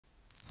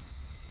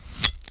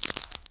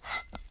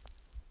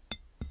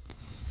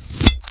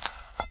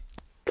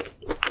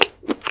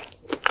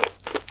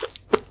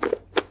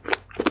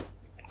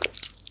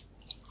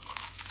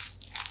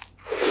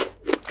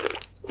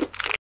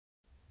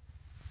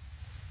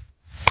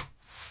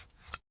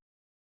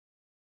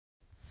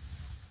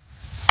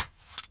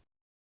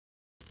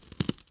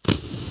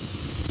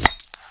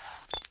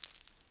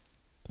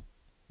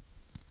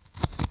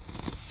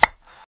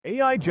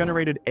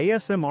AI-generated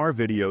ASMR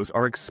videos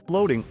are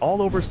exploding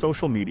all over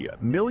social media,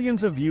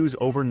 millions of views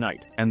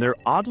overnight, and they're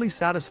oddly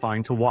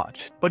satisfying to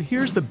watch. But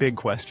here's the big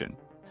question.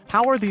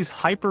 How are these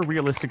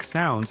hyper-realistic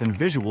sounds and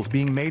visuals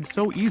being made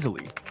so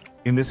easily?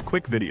 In this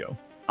quick video,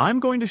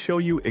 I'm going to show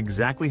you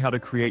exactly how to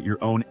create your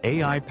own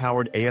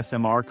AI-powered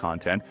ASMR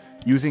content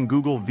using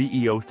Google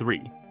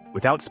Veo3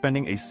 without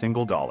spending a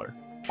single dollar.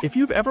 If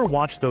you've ever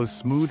watched those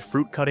smooth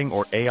fruit-cutting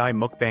or AI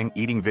mukbang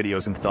eating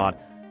videos and thought,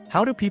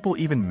 how do people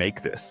even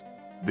make this?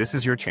 This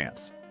is your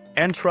chance.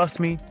 And trust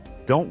me,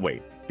 don't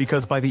wait,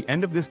 because by the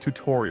end of this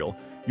tutorial,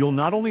 you'll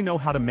not only know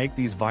how to make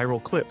these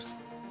viral clips,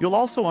 you'll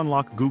also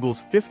unlock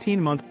Google's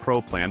 15-month Pro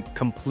plan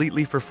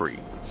completely for free.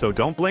 So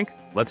don't blink,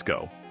 let's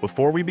go.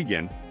 Before we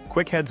begin,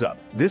 quick heads up.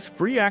 This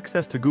free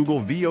access to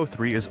Google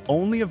Veo3 is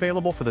only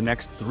available for the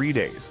next 3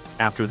 days.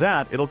 After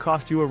that, it'll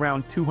cost you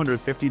around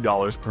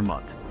 $250 per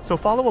month. So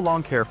follow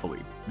along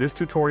carefully. This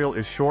tutorial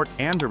is short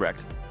and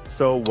direct,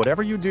 so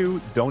whatever you do,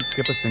 don't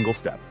skip a single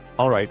step.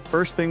 Alright,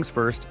 first things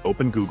first,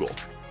 open Google.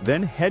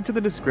 Then head to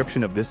the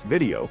description of this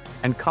video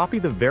and copy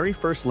the very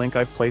first link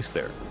I've placed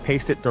there.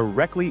 Paste it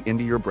directly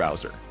into your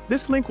browser.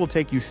 This link will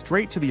take you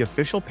straight to the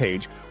official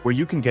page where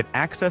you can get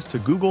access to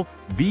Google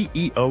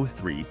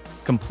Veo3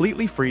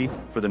 completely free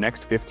for the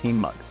next 15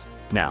 months.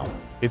 Now,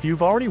 if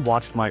you've already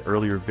watched my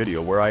earlier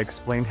video where I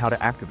explained how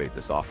to activate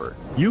this offer,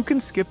 you can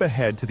skip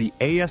ahead to the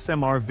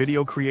ASMR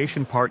video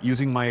creation part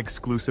using my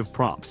exclusive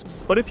prompts.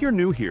 But if you're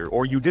new here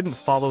or you didn't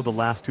follow the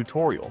last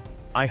tutorial,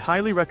 I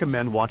highly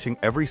recommend watching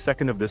every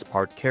second of this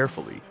part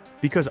carefully,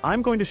 because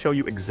I'm going to show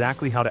you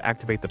exactly how to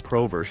activate the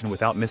Pro version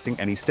without missing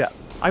any step.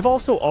 I've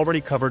also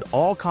already covered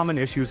all common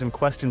issues and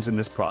questions in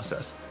this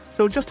process,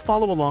 so just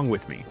follow along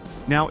with me.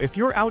 Now, if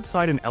you're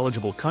outside an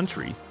eligible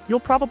country, you'll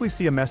probably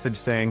see a message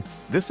saying,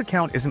 this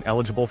account isn't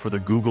eligible for the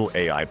Google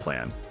AI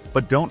plan.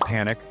 But don't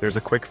panic, there's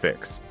a quick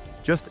fix.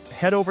 Just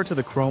head over to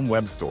the Chrome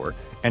Web Store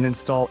and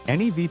install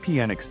any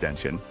VPN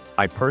extension.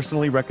 I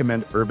personally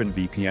recommend Urban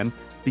VPN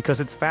because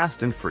it's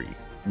fast and free.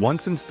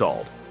 Once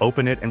installed,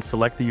 open it and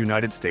select the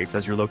United States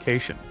as your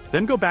location.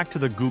 Then go back to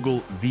the Google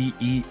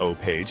VEO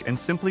page and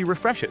simply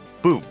refresh it.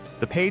 Boom,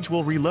 the page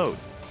will reload.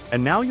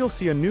 And now you'll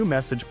see a new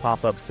message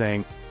pop up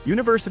saying,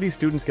 University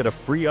students get a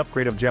free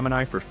upgrade of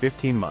Gemini for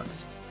 15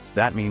 months.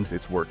 That means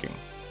it's working.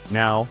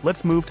 Now,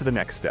 let's move to the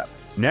next step.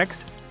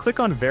 Next, click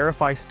on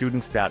Verify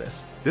Student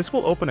Status. This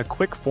will open a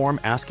quick form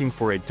asking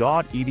for a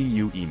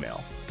 .edu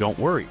email. Don't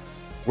worry,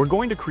 we're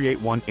going to create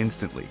one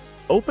instantly.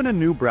 Open a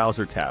new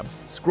browser tab,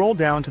 scroll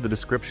down to the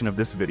description of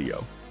this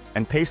video,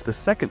 and paste the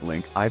second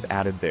link I've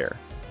added there.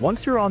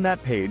 Once you're on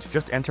that page,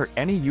 just enter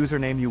any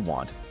username you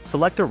want,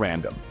 select a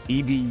random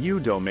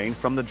edu domain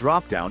from the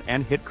dropdown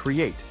and hit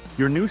Create.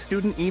 Your new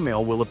student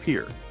email will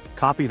appear.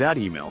 Copy that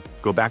email,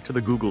 go back to the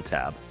Google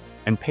tab,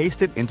 and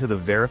paste it into the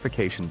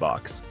verification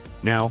box.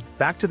 Now,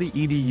 back to the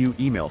edu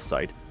email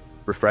site,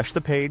 refresh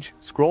the page,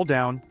 scroll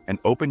down, and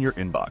open your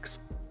inbox.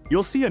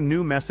 You'll see a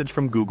new message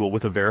from Google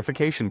with a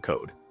verification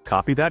code.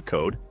 Copy that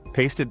code,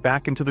 paste it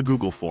back into the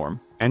Google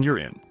form, and you're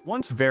in.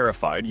 Once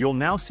verified, you'll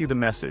now see the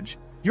message,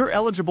 you're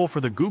eligible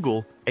for the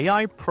Google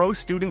AI Pro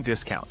Student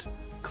Discount.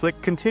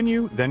 Click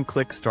Continue, then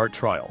click Start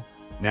Trial.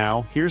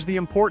 Now, here's the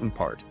important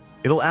part.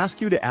 It'll ask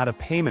you to add a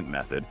payment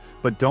method,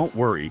 but don't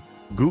worry,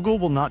 Google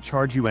will not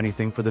charge you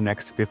anything for the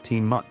next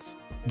 15 months.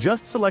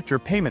 Just select your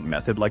payment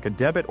method like a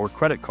debit or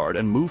credit card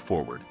and move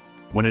forward.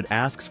 When it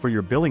asks for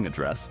your billing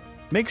address,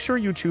 make sure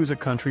you choose a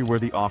country where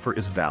the offer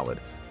is valid,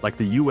 like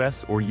the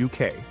US or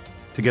UK.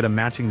 To get a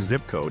matching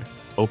zip code,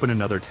 open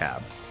another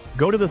tab.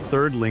 Go to the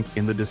third link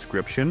in the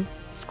description,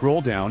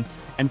 scroll down,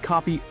 and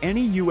copy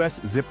any US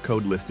zip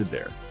code listed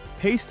there.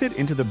 Paste it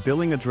into the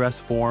billing address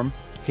form,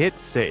 hit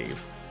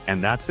Save,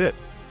 and that's it.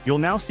 You'll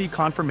now see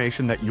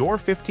confirmation that your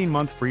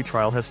 15-month free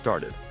trial has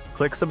started.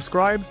 Click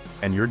Subscribe,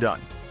 and you're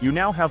done. You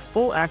now have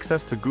full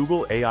access to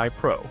Google AI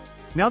Pro.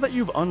 Now that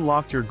you've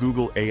unlocked your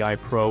Google AI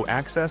Pro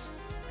access,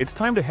 it's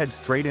time to head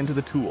straight into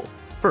the tool.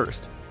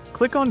 First,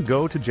 click on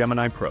Go to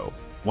Gemini Pro.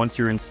 Once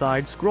you're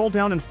inside, scroll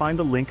down and find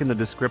the link in the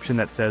description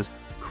that says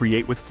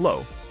Create with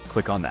Flow.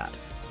 Click on that.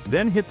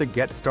 Then hit the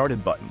Get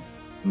Started button.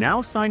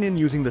 Now sign in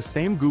using the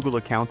same Google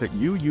account that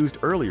you used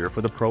earlier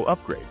for the Pro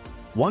upgrade.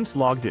 Once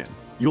logged in,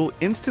 you'll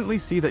instantly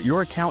see that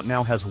your account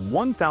now has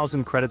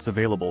 1,000 credits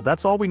available.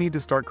 That's all we need to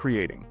start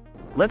creating.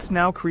 Let's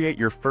now create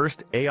your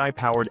first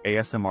AI-powered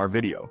ASMR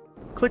video.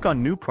 Click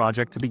on New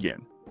Project to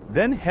begin.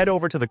 Then head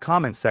over to the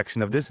comments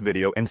section of this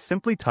video and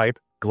simply type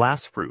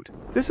Glass Fruit.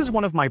 This is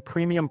one of my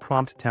premium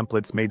prompt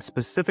templates made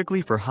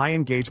specifically for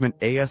high-engagement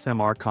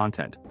ASMR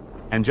content.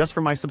 And just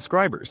for my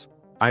subscribers,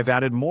 I've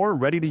added more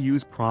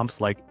ready-to-use prompts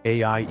like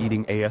AI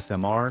eating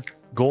ASMR,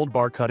 gold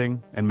bar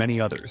cutting, and many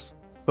others.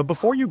 But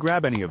before you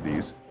grab any of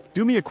these,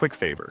 do me a quick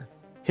favor.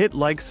 Hit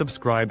like,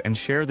 subscribe, and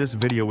share this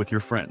video with your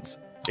friends.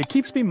 It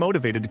keeps me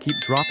motivated to keep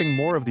dropping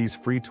more of these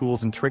free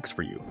tools and tricks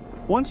for you.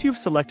 Once you've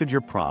selected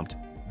your prompt,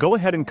 go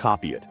ahead and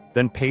copy it,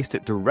 then paste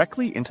it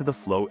directly into the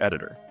Flow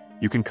editor.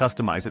 You can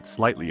customize it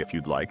slightly if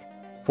you'd like.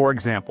 For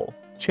example,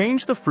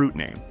 change the fruit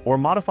name or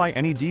modify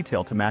any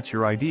detail to match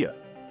your idea.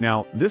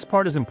 Now, this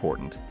part is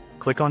important.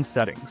 click on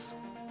Settings,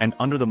 and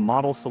under the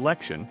model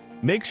selection,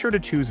 make sure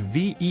to choose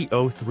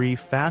Veo3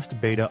 Fast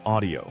Beta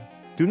Audio.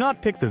 Do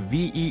not pick the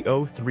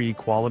Veo3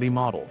 quality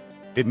model.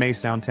 It may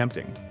sound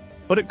tempting,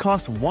 but it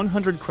costs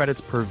 100 credits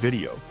per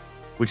video,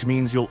 which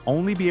means you'll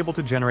only be able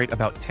to generate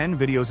about 10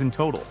 videos in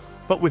total.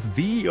 But with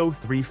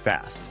Veo3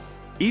 Fast,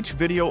 each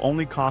video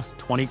only costs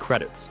 20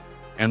 credits,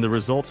 and the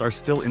results are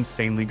still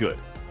insanely good.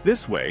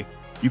 This way,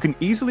 you can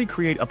easily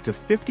create up to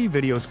 50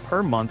 videos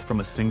per month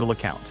from a single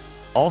account.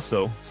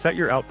 Also, set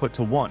your output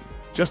to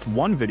just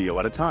one video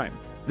at a time.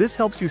 This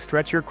helps you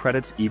stretch your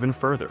credits even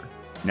further.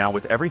 Now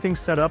with everything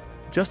set up,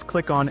 just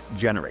click on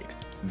Generate.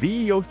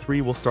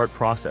 Veo3 will start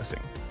processing,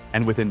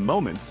 and within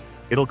moments,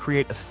 it'll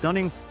create a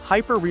stunning,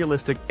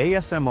 hyper-realistic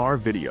ASMR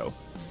video,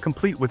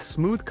 complete with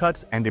smooth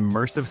cuts and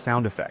immersive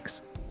sound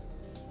effects.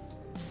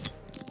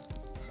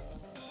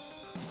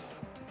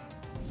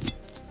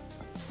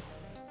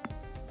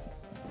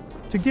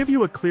 To give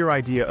you a clear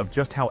idea of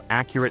just how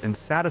accurate and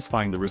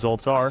satisfying the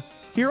results are,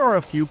 here are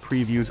a few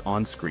previews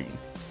on screen.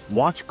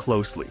 Watch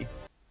closely.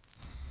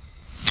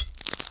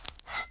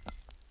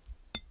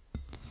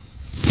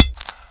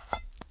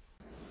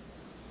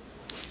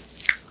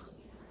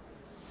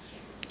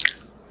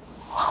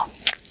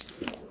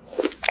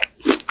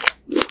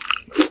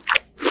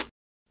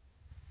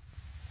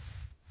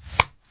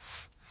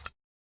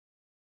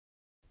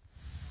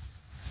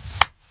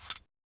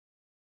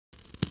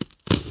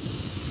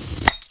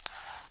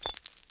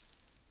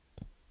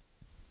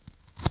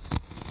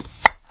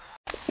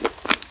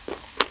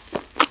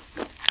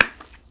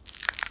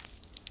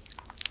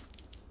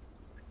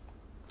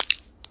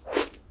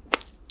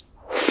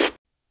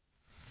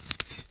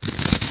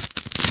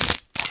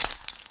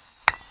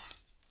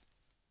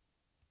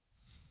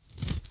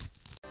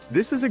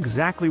 This is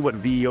exactly what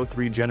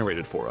Veo3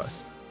 generated for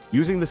us,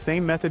 using the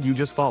same method you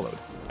just followed.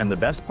 And the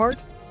best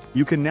part?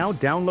 You can now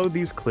download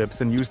these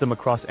clips and use them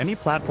across any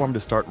platform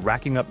to start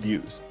racking up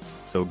views.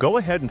 So go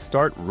ahead and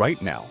start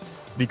right now,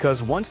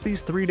 because once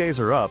these 3 days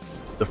are up,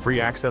 the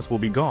free access will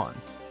be gone,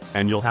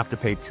 and you'll have to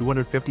pay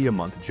 $250 a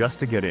month just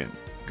to get in.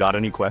 Got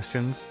any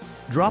questions?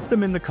 Drop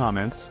them in the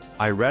comments.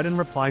 I read and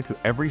reply to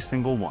every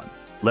single one.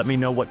 Let me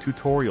know what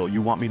tutorial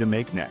you want me to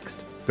make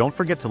next. Don't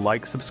forget to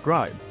like,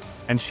 subscribe,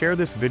 and share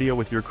this video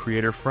with your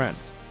creator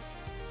friends.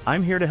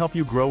 I'm here to help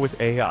you grow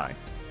with AI.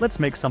 Let's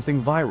make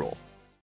something viral.